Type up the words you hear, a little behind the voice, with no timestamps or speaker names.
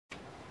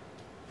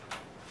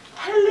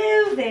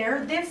Hello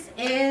there, this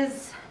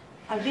is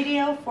a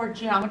video for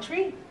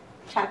Geometry,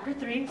 Chapter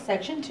 3,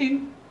 Section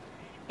 2,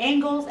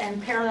 Angles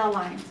and Parallel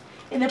Lines.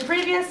 In the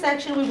previous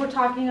section we were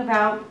talking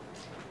about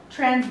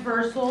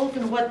transversals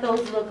and what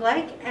those look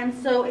like, and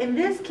so in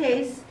this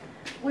case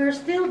we're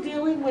still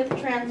dealing with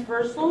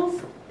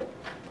transversals.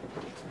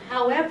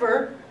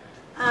 However,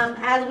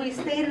 as we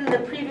stated in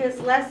the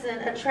previous lesson,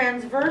 a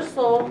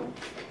transversal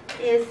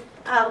is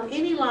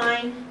any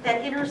line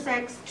that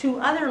intersects two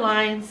other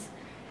lines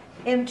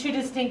in two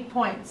distinct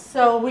points.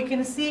 So we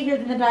can see here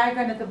in the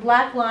diagram that the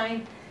black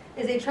line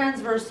is a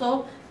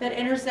transversal that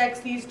intersects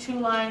these two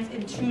lines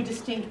in two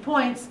distinct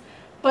points.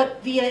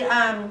 But the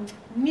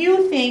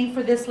new thing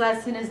for this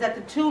lesson is that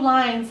the two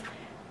lines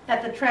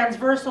that the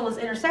transversal is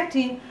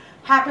intersecting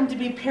happen to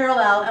be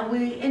parallel, and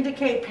we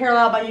indicate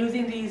parallel by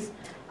using these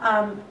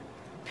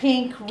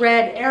pink,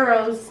 red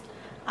arrows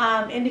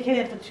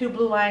indicating that the two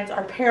blue lines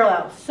are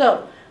parallel.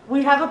 So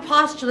we have a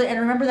postulate, and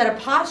remember that a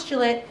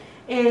postulate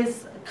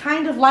is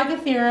kind of like a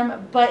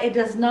theorem, but it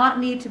does not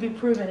need to be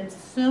proven. It's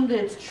assumed that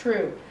it's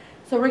true.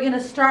 So we're going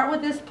to start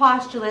with this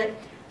postulate,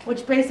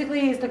 which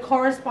basically is the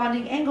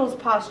corresponding angles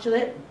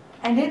postulate,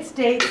 and it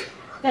states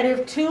that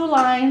if two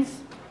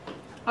lines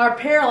are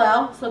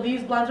parallel, so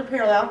these lines are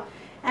parallel,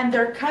 and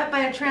they're cut by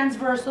a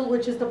transversal,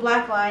 which is the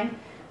black line,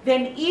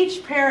 then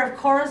each pair of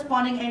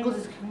corresponding angles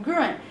is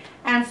congruent.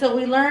 And so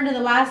we learned in the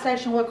last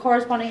section what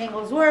corresponding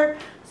angles were.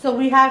 So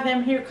we have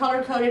them here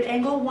color-coded.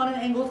 Angle 1 and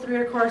angle 3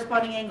 are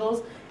corresponding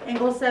angles.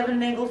 Angle 7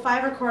 and angle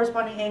 5 are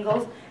corresponding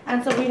angles.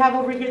 And so we have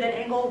over here that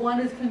angle 1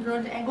 is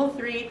congruent to angle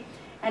 3,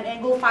 and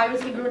angle 5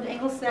 is congruent to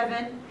angle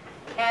 7.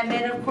 And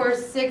then, of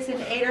course, 6 and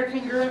 8 are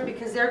congruent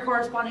because they're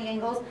corresponding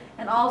angles.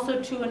 And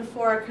also 2 and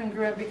 4 are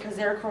congruent because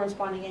they're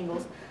corresponding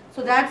angles.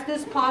 So that's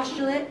this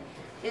postulate,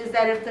 is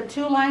that if the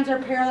two lines are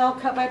parallel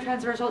cut by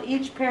transversal,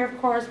 each pair of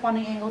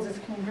corresponding angles is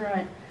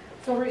congruent.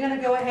 So we're going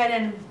to go ahead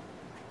and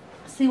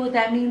see what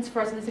that means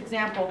for us in this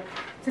example.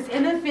 It says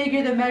in the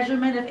figure the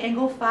measurement of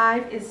angle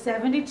 5 is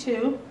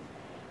 72.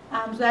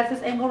 So that's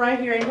this angle right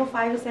here. Angle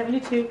 5 is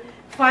 72.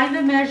 Find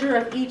the measure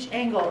of each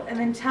angle, and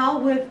then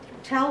tell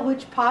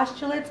which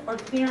postulates or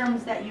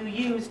theorems that you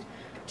used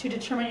to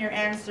determine your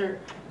answer.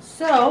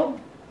 So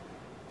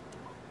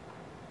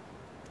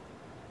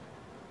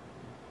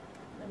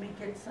let me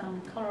get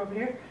some color over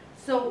here.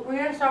 So we're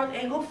going to start with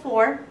angle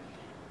 4.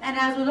 And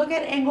as we look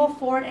at angle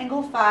 4 and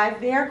angle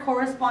 5, they are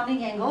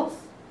corresponding angles.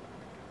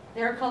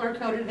 They're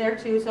color-coded there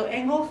too. So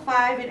angle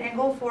 5 and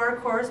angle 4 are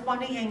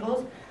corresponding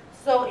angles.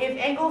 So if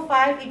angle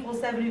 5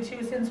 equals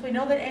 72, since we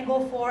know that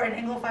angle 4 and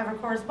angle 5 are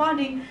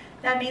corresponding,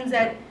 that means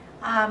that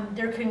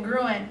they're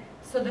congruent.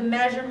 So the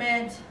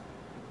measurement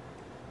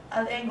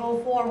of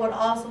angle 4 would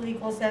also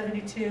equal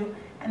 72,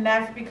 and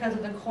that's because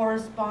of the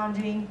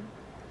corresponding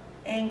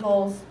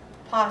angles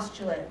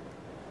postulate.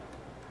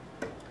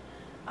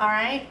 All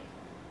right.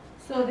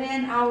 So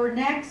then our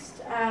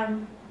next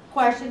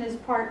question is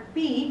part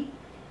B.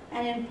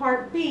 And in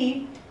part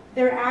B,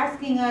 they're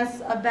asking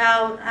us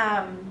about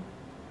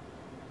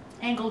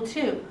angle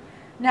 2.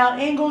 Now,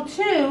 angle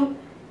 2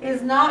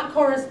 is not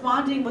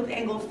corresponding with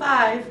angle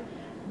 5,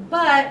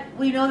 but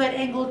we know that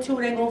angle 2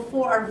 and angle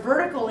 4 are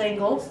vertical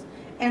angles.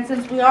 And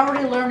since we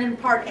already learned in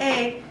part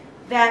A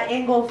that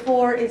angle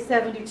 4 is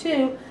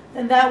 72,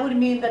 then that would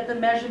mean that the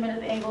measurement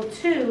of angle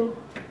 2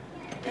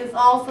 is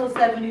also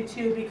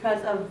 72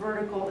 because of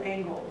vertical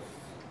angles.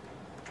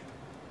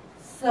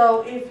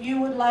 So if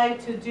you would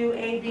like to do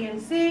A, B,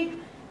 and C,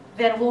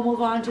 then we'll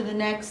move on to the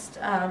next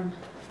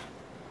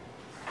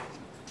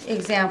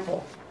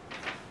example.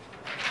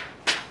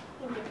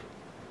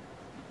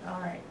 All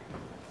right.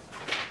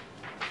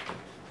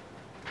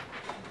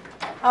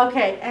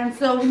 Okay, and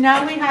so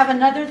now we have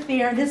another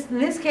theorem. In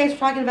this case, we're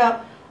talking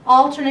about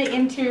alternate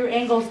interior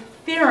angles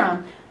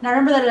theorem. Now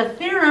remember that a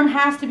theorem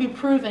has to be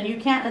proven. You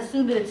can't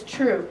assume that it's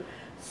true.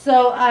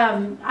 So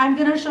I'm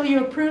going to show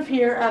you a proof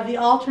here of the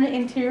alternate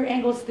interior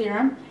angles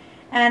theorem.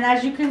 And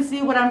as you can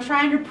see, what I'm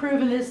trying to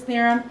prove in this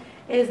theorem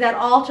is that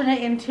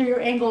alternate interior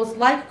angles,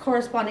 like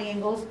corresponding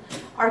angles,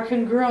 are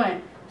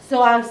congruent.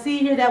 So I'll see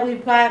here that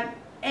we've got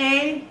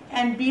A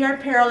and B are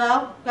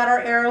parallel. We've got our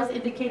arrows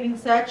indicating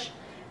such.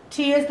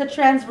 T is the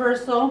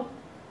transversal.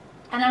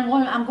 And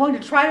I'm going to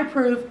try to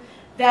prove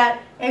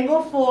that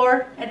angle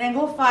 4 and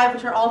angle 5,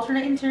 which are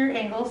alternate interior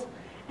angles,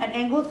 and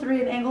angle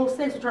 3 and angle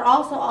 6, which are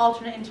also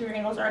alternate interior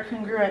angles, are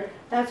congruent.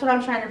 That's what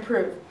I'm trying to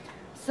prove.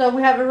 So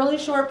we have a really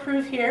short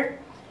proof here,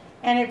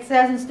 and it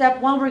says in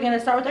step 1 we're going to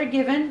start with our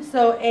given.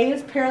 So A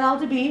is parallel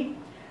to B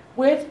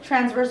with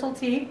transversal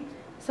T,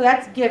 so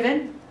that's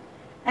given.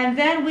 And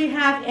then we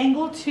have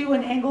angle 2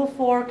 and angle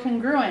 4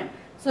 congruent.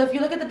 So if you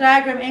look at the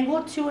diagram,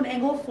 angle 2 and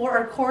angle 4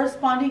 are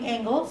corresponding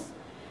angles,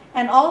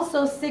 and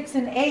also 6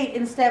 and 8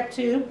 in step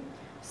 2.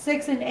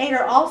 6 and 8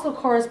 are also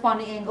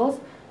corresponding angles.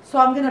 So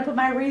I'm going to put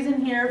my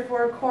reason here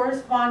for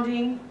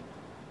corresponding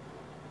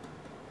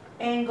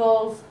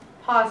angles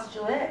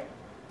postulate.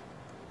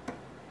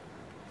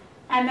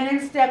 And then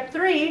in step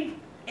 3,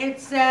 it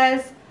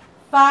says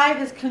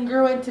 5 is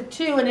congruent to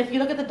 2. And if you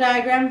look at the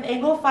diagram,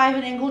 angle 5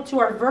 and angle 2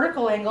 are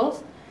vertical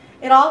angles.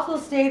 It also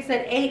states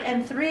that 8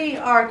 and 3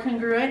 are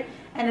congruent,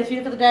 and if you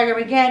look at the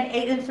diagram again,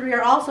 8 and 3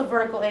 are also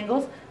vertical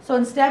angles. So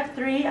in step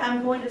 3,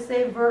 I'm going to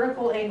say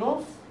vertical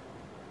angles.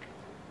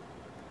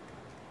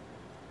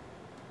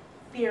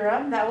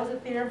 Theorem, that was a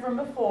theorem from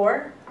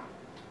before.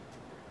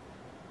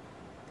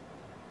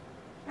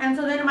 And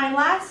so then my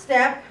last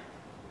step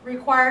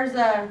requires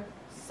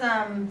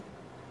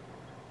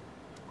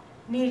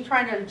me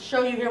trying to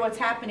show you here what's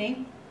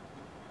happening.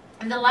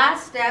 In the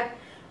last step,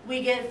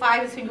 we get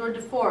 5 is congruent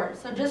to 4.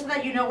 So just so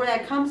that you know where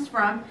that comes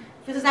from,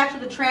 this is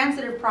actually the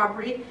transitive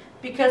property,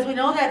 because we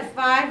know that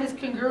 5 is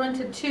congruent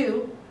to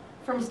 2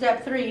 from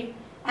step 3,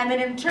 and then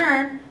in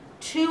turn,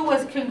 2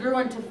 was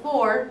congruent to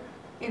 4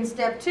 in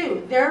step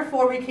 2.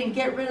 Therefore, we can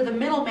get rid of the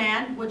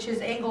middleman, which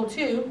is angle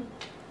 2.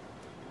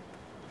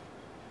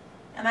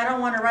 And I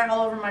don't want to write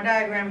all over my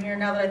diagram here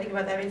now that I think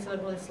about that, it makes it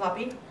look really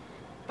sloppy.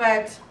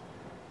 But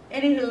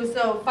anywho,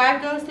 so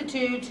 5 goes to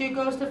 2, 2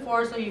 goes to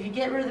 4, so if you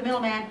get rid of the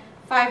middleman,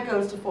 5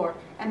 goes to 4.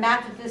 And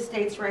that's what this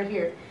states right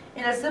here.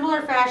 In a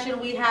similar fashion,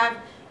 we have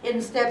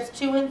in steps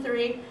 2 and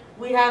 3,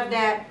 we have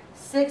that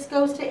 6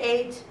 goes to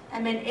 8,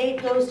 and then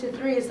 8 goes to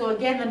 3. So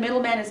again, the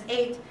middleman is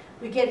 8.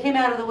 We get him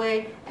out of the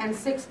way, and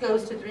 6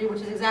 goes to 3,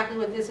 which is exactly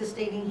what this is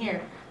stating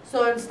here.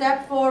 So in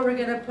step 4, we're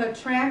going to put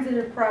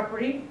transitive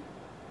property.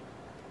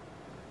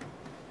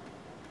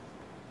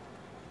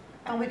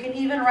 And we can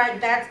even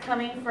write that's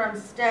coming from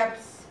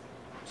steps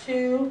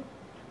 2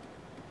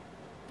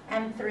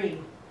 and 3.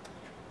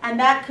 And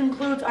that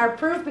concludes our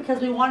proof,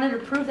 because we wanted to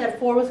prove that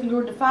 4 was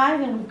congruent to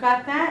 5, and we've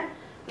got that.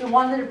 We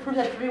wanted to prove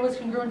that 3 was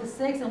congruent to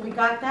 6, and we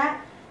got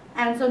that.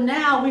 And so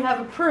now we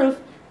have a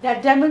proof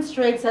that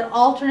demonstrates that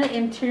alternate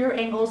interior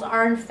angles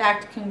are in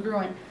fact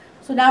congruent.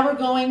 So now we're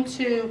going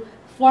to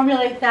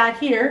formulate that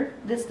here.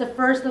 This is the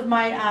first of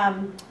my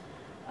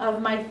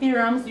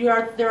theorems.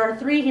 There are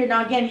 3 here.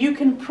 Now again, you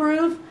can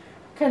prove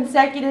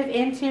consecutive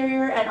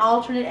interior and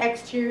alternate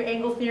exterior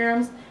angle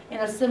theorems in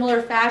a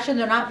similar fashion.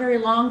 They're not very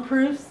long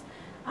proofs,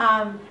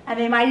 and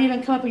they might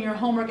even come up in your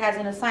homework as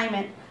an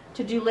assignment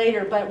to do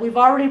later. But we've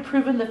already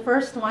proven the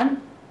first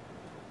one,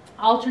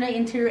 alternate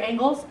interior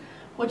angles,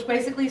 which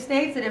basically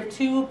states that if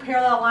 2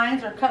 parallel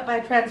lines are cut by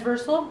a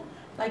transversal,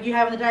 like you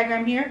have in the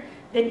diagram here,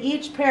 then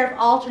each pair of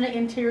alternate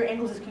interior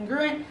angles is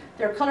congruent.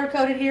 They're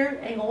color-coded here.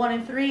 Angle 1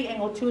 and 3,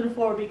 angle 2 and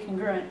 4 would be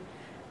congruent.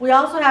 We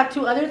also have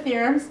 2 other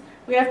theorems.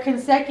 We have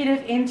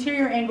consecutive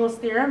interior angles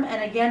theorem,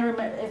 and again,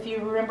 if you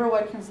remember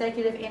what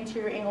consecutive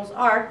interior angles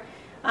are,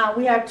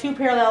 we have 2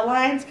 parallel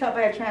lines cut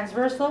by a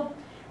transversal.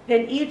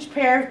 Then each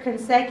pair of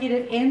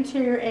consecutive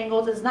interior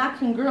angles is not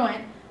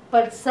congruent,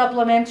 but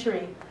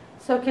supplementary.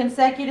 So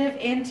consecutive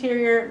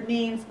interior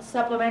means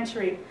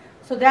supplementary.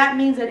 So that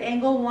means that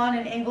angle 1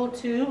 and angle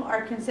 2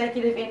 are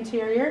consecutive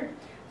interior,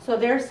 so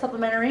they're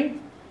supplementary.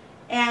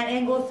 And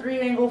angle 3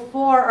 and angle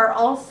 4 are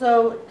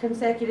also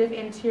consecutive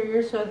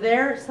interior, so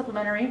they're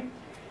supplementary.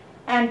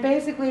 And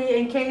basically,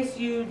 in case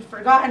you'd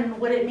forgotten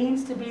what it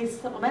means to be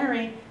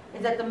supplementary,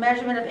 is that the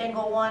measurement of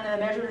angle 1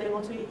 and the measurement of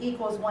angle 2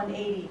 equals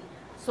 180.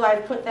 So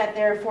I've put that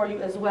there for you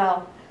as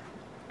well.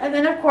 And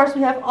then, of course,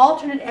 we have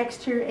alternate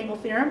exterior angle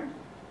theorem.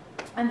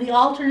 And the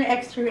alternate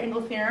exterior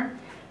angle theorem,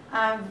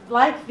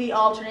 like the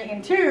alternate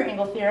interior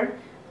angle theorem,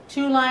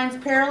 2 lines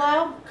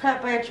parallel,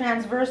 cut by a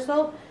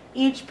transversal.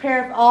 Each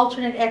pair of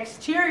alternate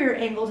exterior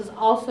angles is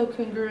also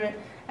congruent,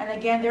 and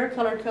again, they're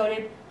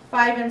color-coded.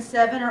 5 and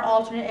 7 are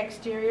alternate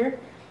exterior,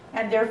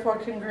 and therefore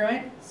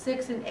congruent.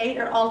 6 and 8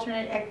 are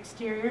alternate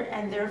exterior,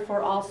 and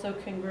therefore also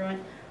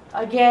congruent.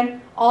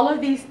 Again, all of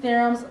these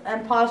theorems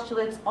and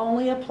postulates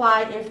only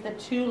apply if the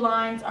 2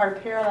 lines are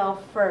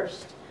parallel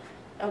first.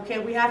 Okay,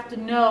 we have to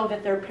know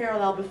that they're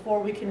parallel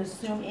before we can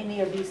assume any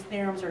of these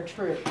theorems are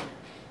true.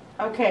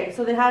 Okay,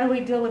 so then how do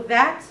we deal with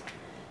that?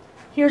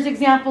 Here's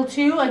example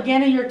 2.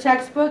 Again, in your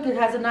textbook, it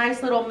has a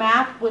nice little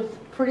map with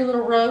pretty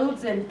little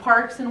roads and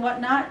parks and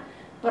whatnot.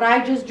 But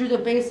I just drew the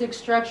basic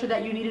structure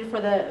that you needed for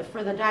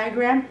the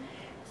diagram.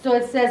 So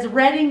it says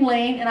Reading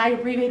Lane, and I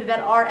abbreviated that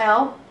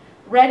RL.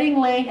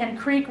 Reading Lane and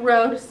Creek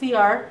Road,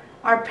 CR,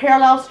 are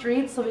parallel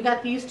streets. So we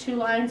got these 2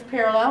 lines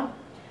parallel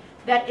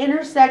that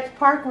intersect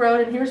Park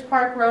Road, and here's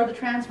Park Road, the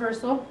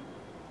transversal,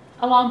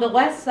 along the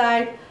west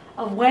side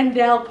of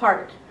Wendell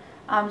Park.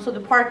 So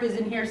the park is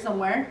in here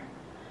somewhere.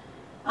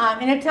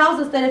 And it tells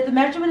us that if the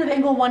measurement of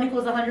angle 1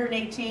 equals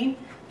 118,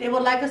 they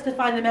would like us to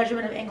find the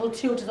measurement of angle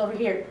 2, which is over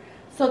here.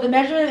 So the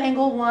measurement of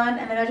angle 1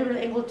 and the measurement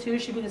of angle 2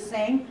 should be the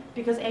same,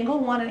 because angle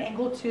 1 and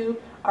angle 2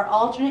 are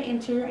alternate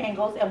interior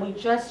angles, and we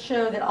just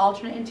showed that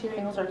alternate interior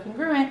angles are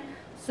congruent.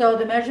 So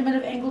the measurement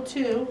of angle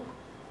 2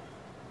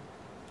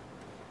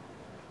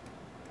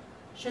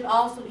 should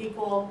also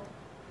equal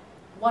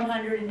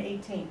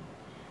 118.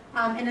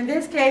 And in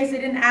this case, they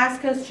didn't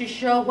ask us to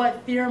show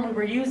what theorem we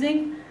were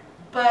using,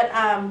 but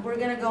we're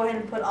going to go ahead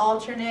and put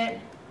alternate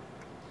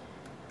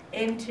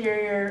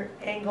interior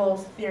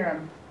angles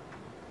theorem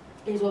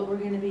is what we're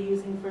going to be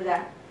using for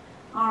that.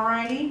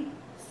 Alrighty,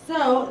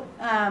 so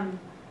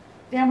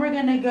then we're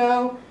going to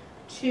go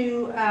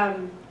to,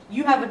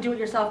 you have a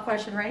do-it-yourself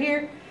question right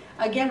here.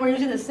 Again, we're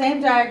using the same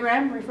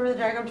diagram. Refer to the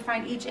diagram to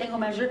find each angle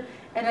measure.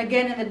 And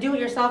again, in the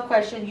do-it-yourself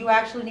question, you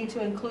actually need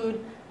to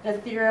include the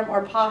theorem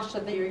or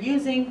postulate that you're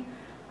using.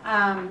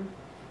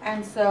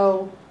 And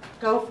so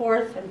go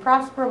forth and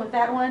prosper with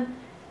that one.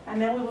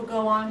 And then we will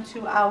go on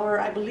to our,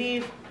 I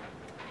believe,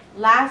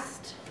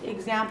 last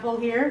example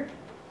here.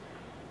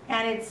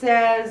 And it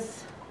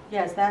says,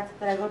 yes,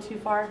 did I go too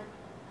far?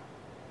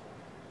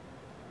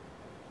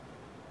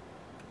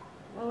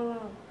 Oh.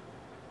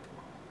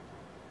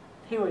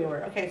 Here we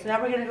were. Okay, so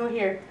now we're going to go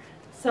here.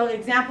 So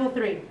example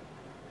 3.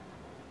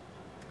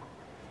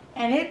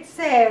 And it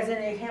says in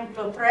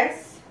ejemplo 3,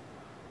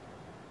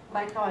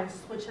 like how I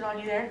switch it on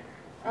you there.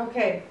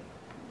 Okay,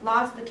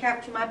 lost the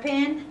cap to my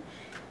pen.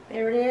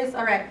 There it is.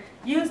 All right.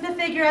 Use the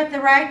figure at the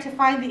right to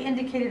find the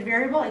indicated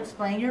variable.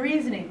 Explain your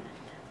reasoning.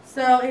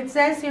 So it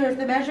says here, if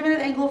the measurement of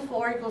angle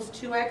 4 equals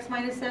 2x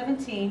minus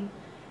 17,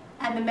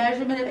 and the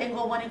measurement of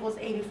angle 1 equals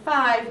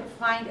 85,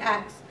 find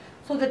x.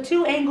 So the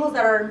two angles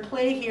that are in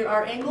play here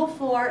are angle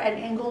 4 and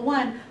angle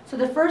 1. So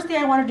the first thing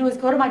I want to do is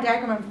go to my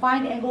diagram and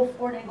find angle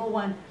 4 and angle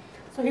 1.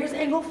 So here's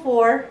angle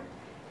 4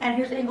 and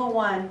here's angle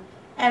 1.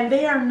 And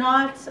they are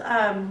not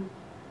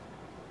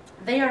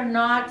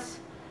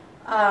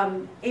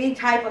any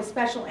type of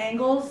special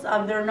angles.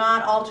 They're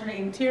not alternate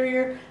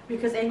interior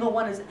because angle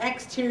 1 is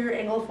exterior,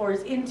 angle 4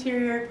 is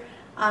interior,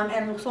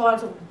 and so on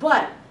and so forth.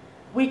 But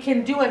we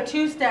can do a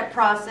two-step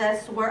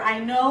process where I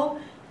know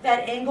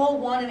that angle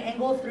 1 and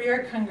angle 3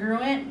 are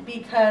congruent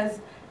because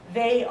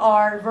they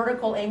are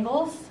vertical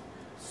angles.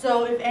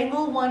 So if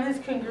angle 1 is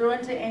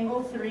congruent to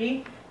angle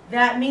 3,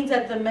 that means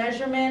that the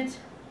measurement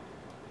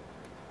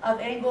of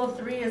angle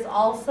 3 is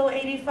also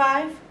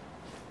 85.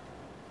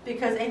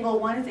 Because angle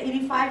 1 is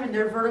 85 and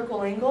they're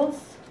vertical angles.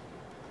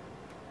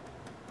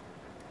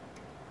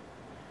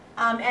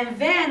 And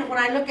then when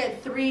I look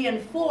at 3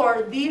 and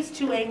 4, these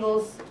two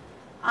angles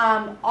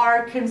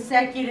are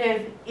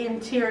consecutive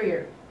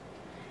interior.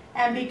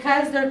 And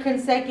because they're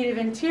consecutive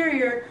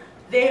interior,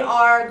 they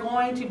are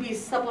going to be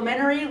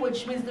supplementary,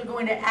 which means they're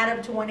going to add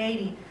up to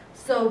 180.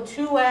 So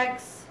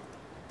 2x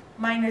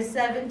minus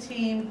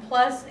 17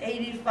 plus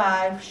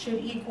 85 should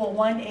equal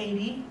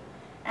 180.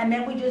 And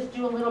then we just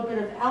do a little bit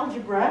of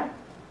algebra,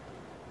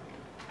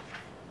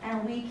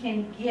 and we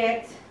can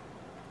get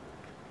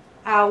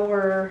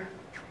our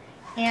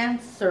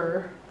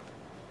answer.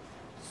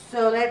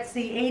 So let's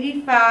see,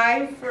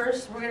 85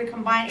 first. We're going to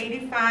combine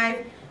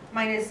 85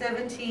 minus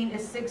 17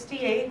 is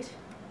 68.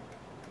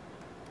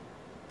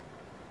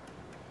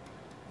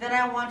 Then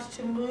I want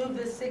to move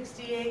the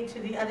 68 to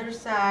the other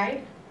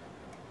side.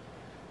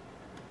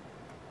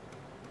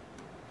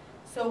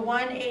 So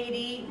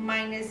 180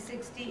 minus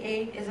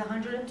 68 is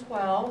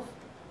 112.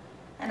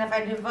 And if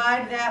I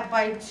divide that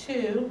by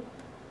 2,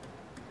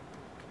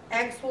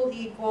 x will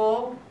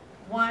equal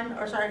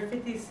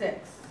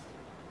 56.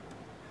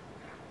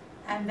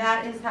 And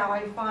that is how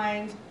I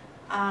find,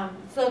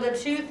 so the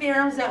two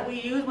theorems that we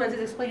use, what does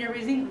it explain your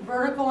reasoning?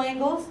 Vertical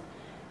angles,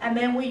 and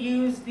then we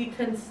use the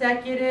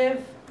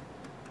consecutive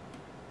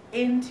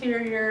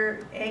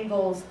interior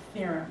angles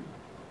theorem.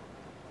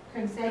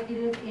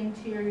 Consecutive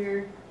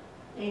interior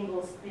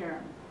angles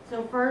theorem.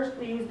 So first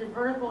we use the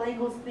vertical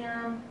angles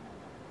theorem,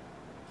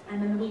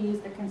 and then we use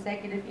the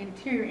consecutive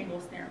interior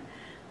angles theorem.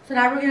 So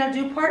now we're going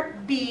to do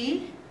part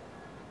B.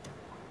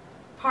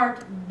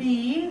 Part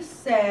B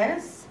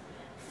says,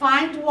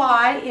 find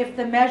y if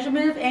the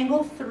measurement of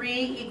angle 3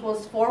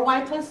 equals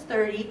 4y plus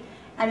 30,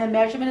 and the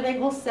measurement of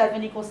angle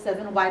 7 equals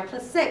 7y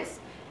plus 6.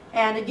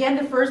 And again,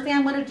 the first thing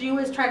I'm going to do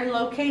is try to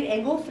locate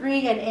angle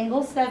 3 and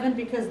angle 7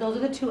 because those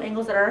are the two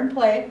angles that are in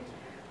play.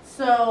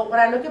 So when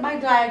I look at my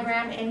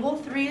diagram, angle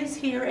 3 is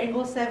here,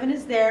 angle 7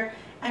 is there,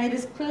 and it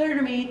is clear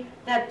to me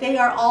that they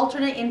are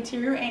alternate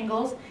interior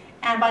angles.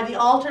 And by the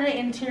alternate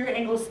interior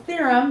angles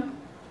theorem,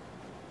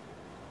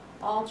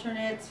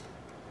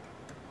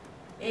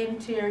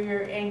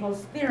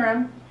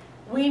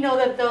 we know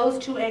that those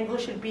two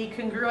angles should be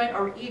congruent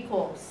or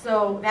equal.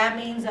 So that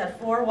means that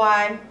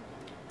 4y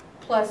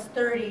plus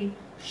 30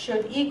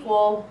 should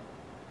equal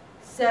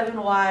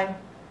 7y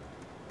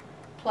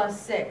plus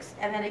 6.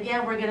 And then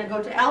again, we're going to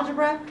go to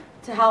algebra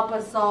to help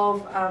us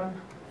solve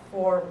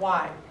for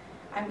y.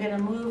 I'm going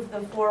to move the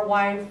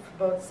 4y for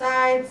both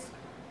sides.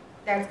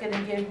 That's going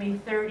to give me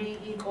 30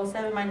 equals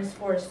 7 minus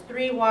 4 is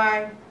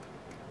 3y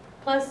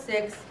plus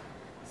 6.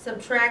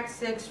 Subtract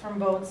 6 from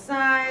both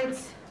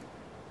sides.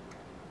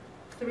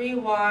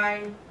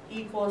 3y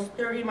equals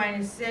 30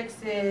 minus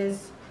 6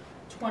 is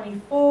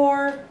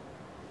 24.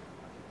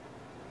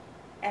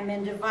 And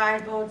then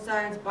divide both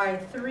sides by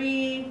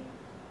 3.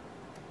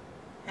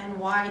 And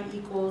y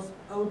equals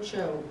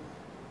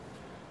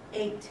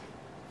 8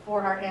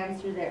 for our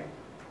answer there.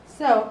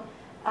 So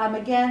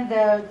again,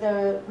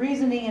 the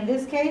reasoning in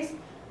this case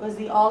was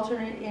the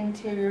alternate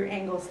interior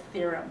angles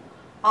theorem.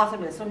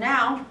 Awesome. So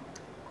now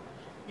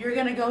you're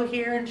going to go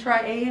here and try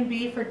A and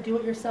B for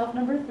do-it-yourself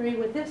number 3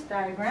 with this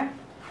diagram.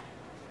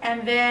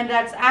 And then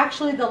that's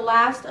actually the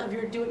last of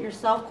your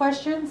do-it-yourself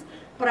questions.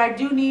 But I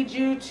do need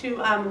you to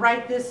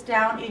write this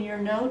down in your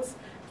notes.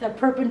 The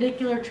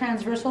perpendicular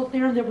transversal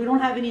theorem, that we don't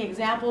have any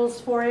examples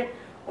for it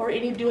or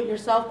any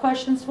do-it-yourself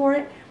questions for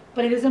it.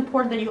 but it is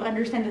important that you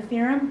understand the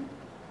theorem.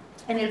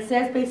 And it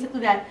says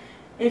basically that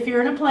if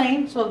you're in a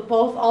plane, so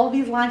all of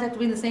these lines have to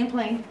be in the same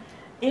plane.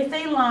 If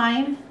a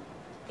line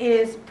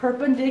is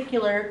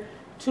perpendicular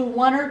to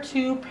one or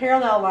two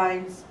parallel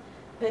lines,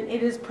 then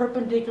it is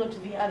perpendicular to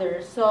the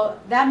others. So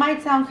that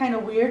might sound kind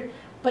of weird,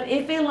 but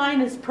if a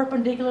line is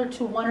perpendicular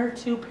to one or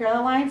two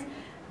parallel lines,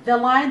 the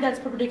line that's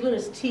perpendicular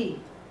is T.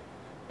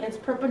 It's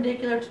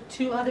perpendicular to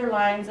two other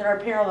lines that are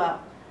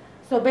parallel.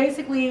 So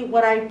basically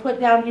what I put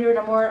down here in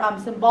a more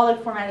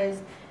symbolic format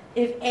is,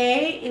 if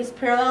A is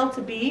parallel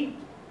to B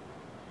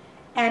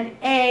and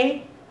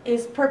A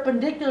is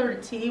perpendicular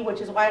to T, which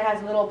is why it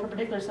has a little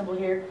perpendicular symbol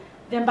here,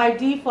 then by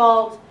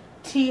default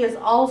T is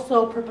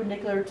also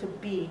perpendicular to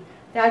B.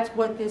 That's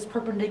what this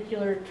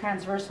perpendicular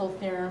transversal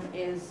theorem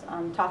is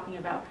talking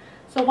about.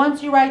 So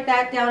once you write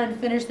that down and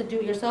finish the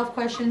do-it-yourself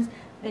questions,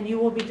 then you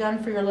will be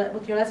done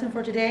with your lesson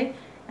for today.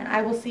 And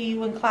I will see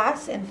you in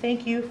class, and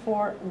thank you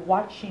for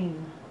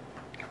watching.